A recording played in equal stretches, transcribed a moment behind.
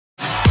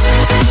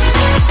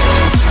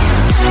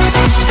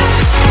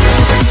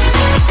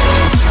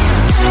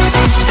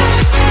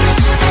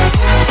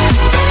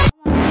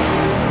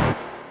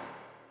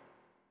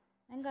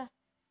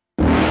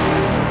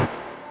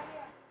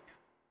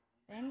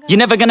You're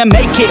never gonna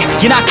make it,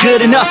 you're not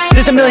good enough.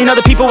 There's a million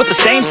other people with the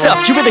same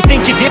stuff. You really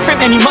think you're different?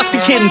 Man, you must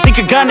be kidding.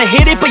 Think you're gonna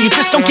hit it, but you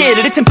just don't get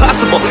it. It's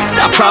impossible, it's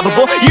not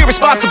probable, you're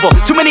irresponsible.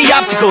 Too many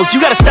obstacles, you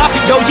gotta stop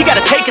it, yo. You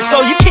gotta take it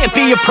slow, you can't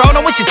be a pro.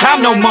 Don't waste your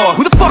time no more.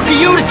 Who the fuck are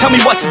you to tell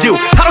me what to do?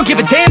 I don't give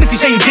a damn if you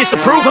say you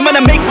disapprove. I'm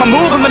gonna make my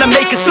move, I'm gonna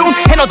make it soon.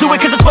 And I'll do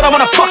it cause it's what I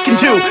wanna fucking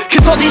do.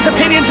 Cause all these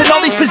opinions and all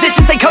these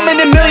positions, they come in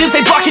millions,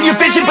 they blocking your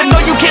vision. But no,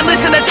 you can't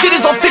listen, that shit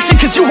is all fiction.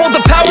 Cause you hold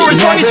the power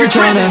as long as you're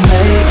dreaming.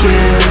 Make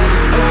it.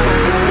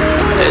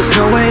 There's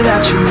no way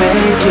that you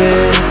make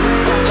it.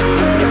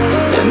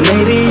 And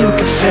maybe you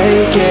can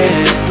fake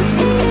it,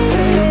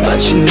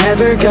 but you're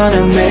never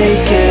gonna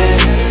make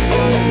it.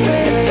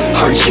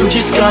 Aren't you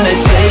just gonna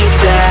take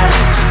that?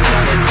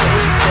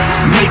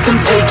 Make them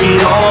take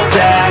it all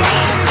back.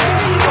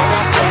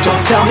 Don't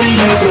tell me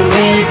you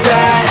believe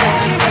that.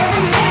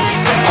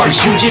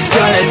 Aren't you just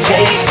gonna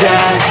take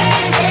that?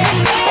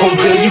 Or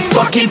will you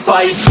fucking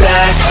fight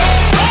back?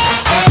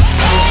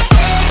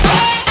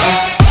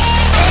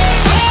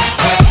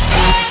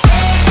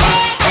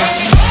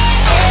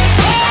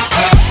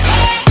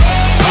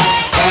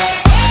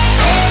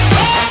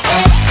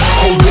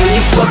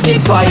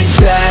 Fucking fight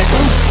back.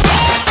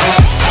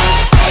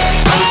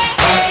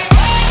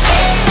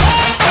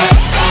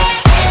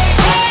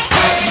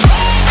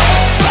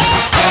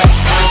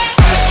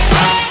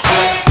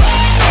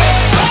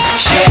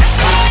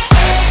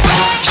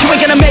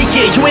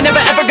 You ain't never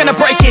ever gonna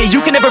break it.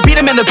 You can never beat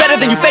them and they're better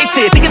than you face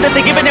it. Thinking that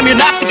they give a damn, you're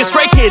not thinking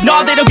straight, kid.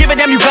 No, they don't give a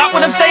damn, you got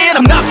what I'm saying?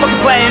 I'm not fucking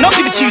playing, I'll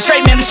give it to you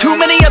straight, man. There's too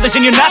many others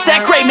and you're not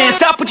that great, man.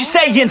 Stop what you're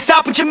saying,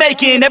 stop what you're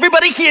making.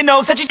 Everybody here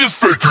knows that you just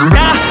faking.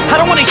 Nah, I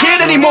don't wanna hear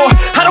it anymore,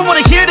 I don't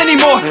wanna hear it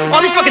anymore. All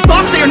these fucking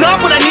thoughts, they are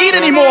not what I need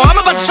anymore. I'm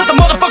about to shut the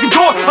motherfucking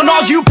door on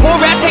all you poor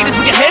ass haters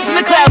with your heads in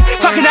the clouds,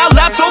 talking out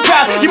loud so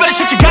proud. You better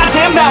shut your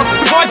goddamn mouth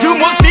before I do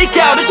more speak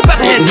out. It's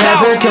about to head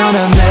south. You're never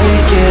gonna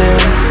make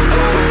it.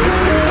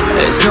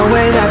 There's no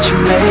way that you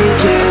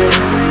make it.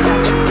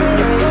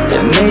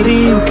 And maybe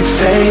you can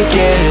fake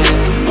it,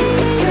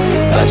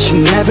 but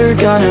you're never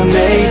gonna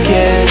make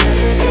it.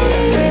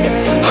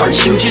 Aren't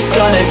you just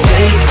gonna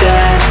take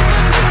that?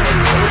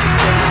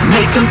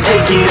 Make them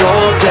take it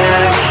all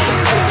back.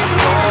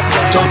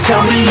 Don't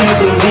tell me you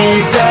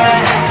believe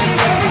that.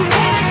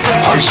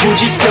 Aren't you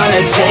just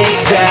gonna take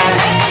that?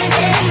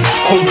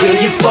 Or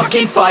will you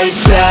fucking fight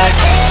back?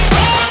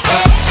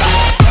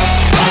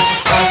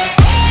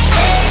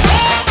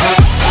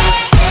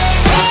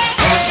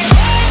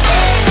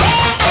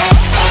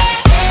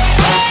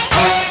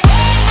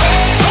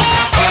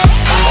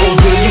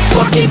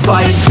 Fucking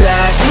fight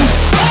back.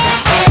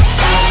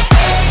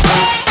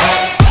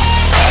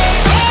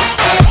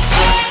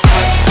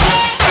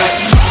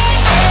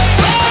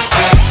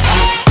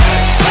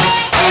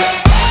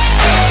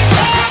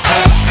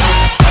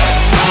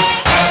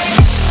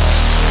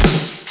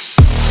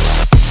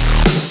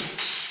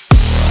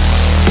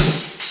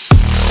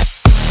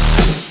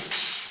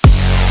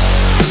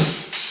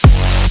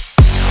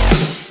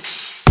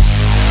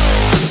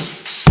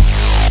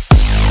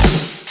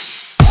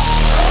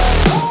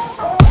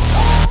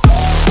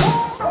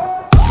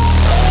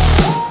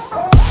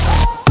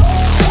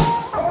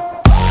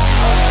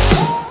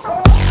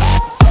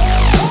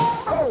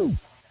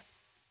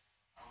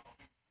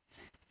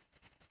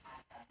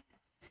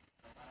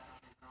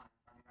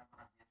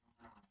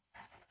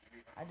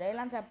 Allá hay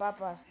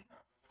lanzapapas.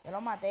 Yo lo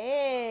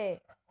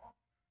maté.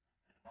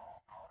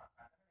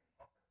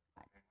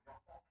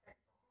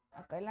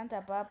 Acá hay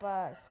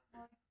lanzapapas.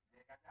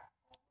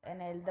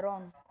 En el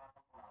dron.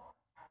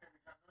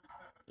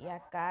 Y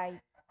acá hay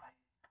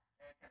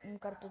un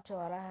cartucho de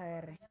balas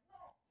AR.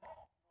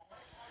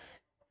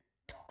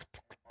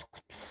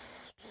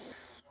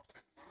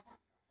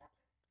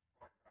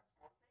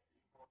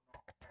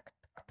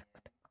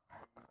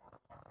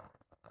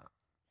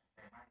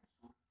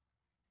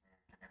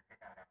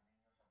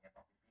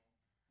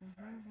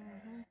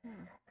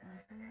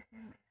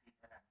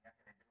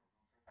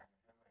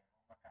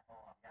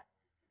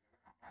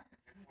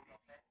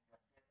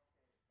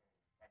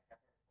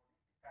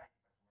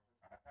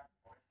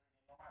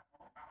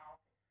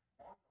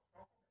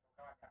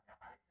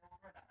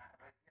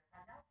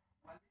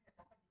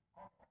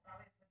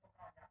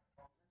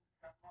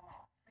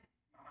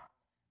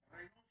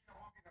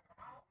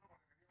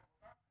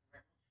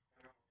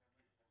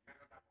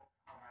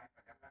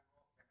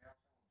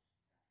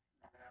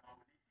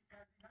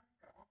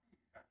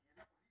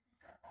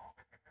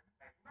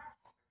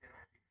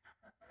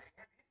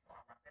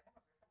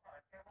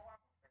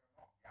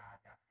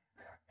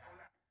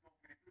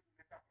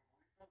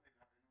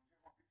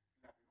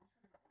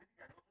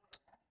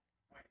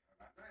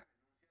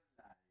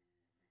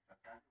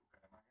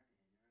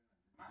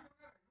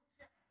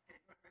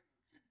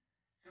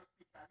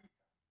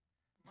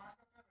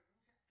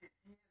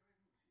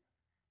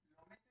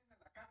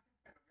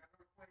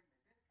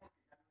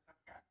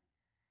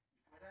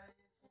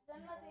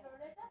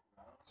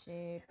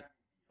 Sí.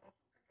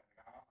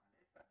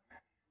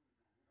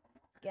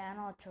 Quedan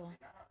 8.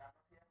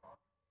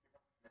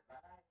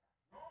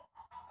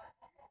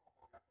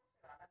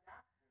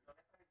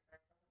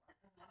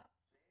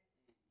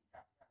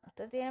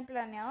 ¿Usted tiene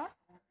planeador?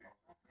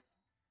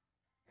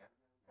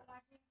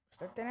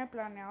 ¿Usted tiene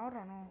planeador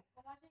o no?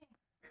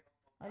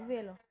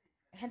 Olvídelo.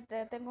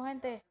 Gente, tengo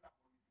gente.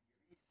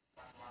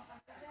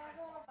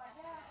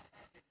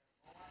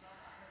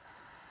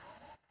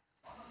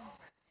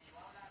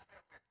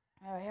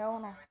 Me bajé a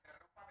uno.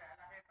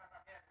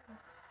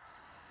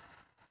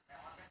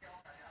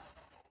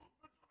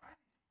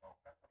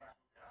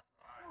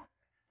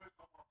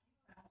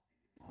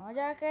 No,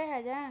 ya que es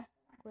allá.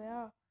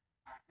 Cuidado.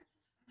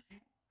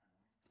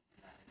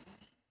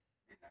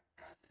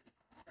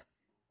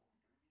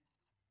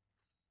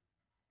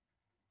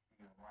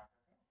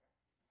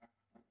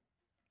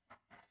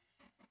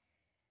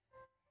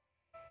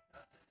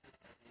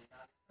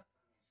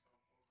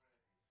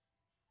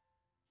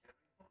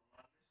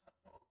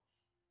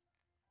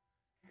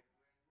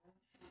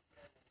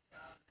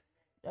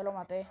 Ya lo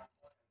maté.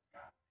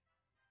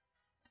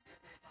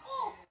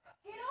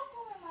 ¡Qué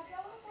loco! Me maté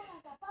a uno con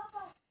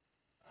lanzapapas.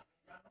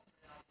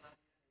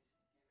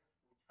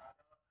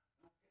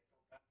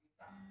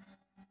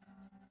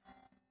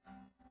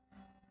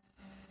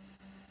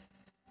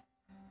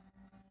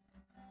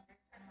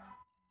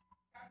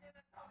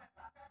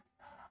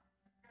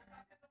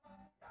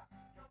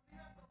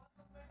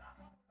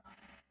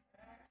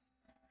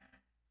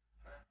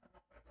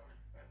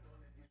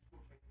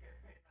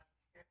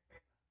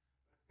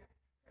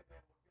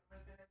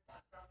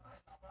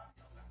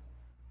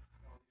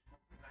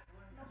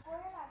 ¿No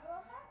coge la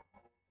grosa?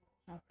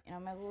 No, no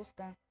me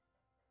gustan.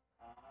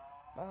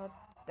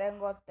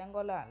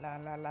 Tengo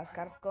las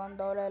cartas con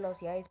doble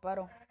velocidad de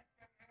disparo.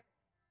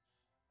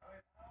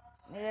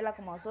 Mírela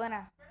como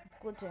suena.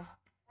 Escuche.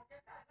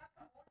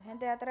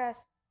 Gente de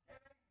atrás.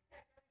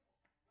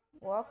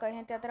 Wow, que hay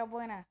gente atrás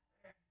buena.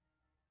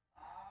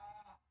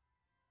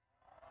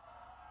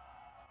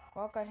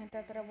 Wow, que hay gente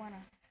atrás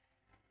buena.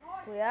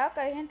 Cuidado, que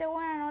hay gente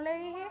buena, no le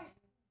dije.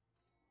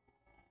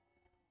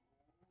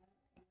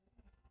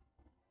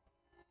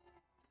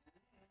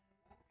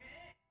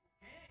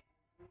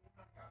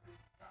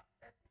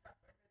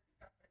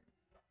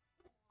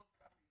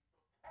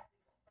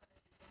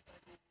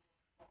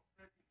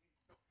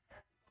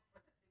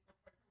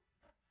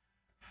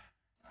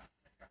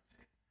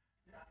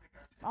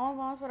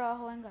 Vamos por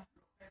abajo, venga.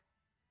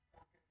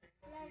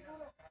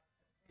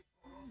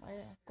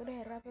 Vaya,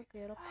 cúrese rápido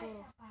que yo lo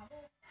curo.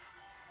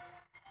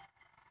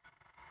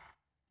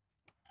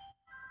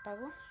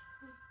 ¿Pago?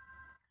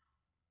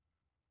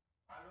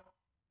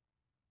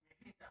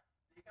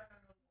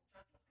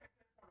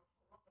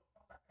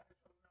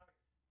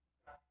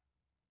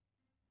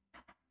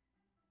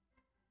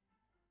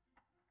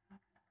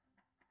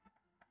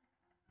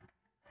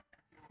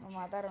 Me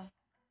mataron.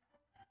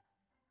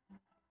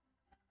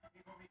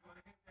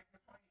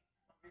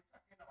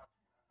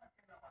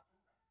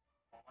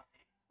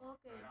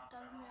 Ok,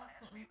 tal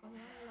vez me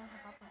cogieron los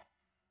lanzapapas.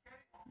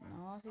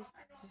 No, si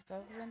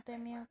está frente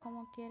mío,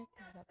 ¿cómo quiere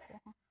que la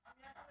coja?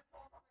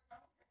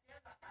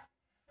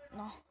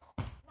 No.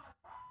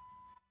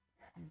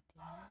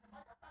 Mentira.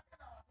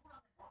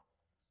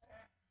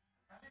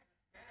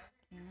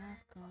 Qué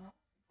asco.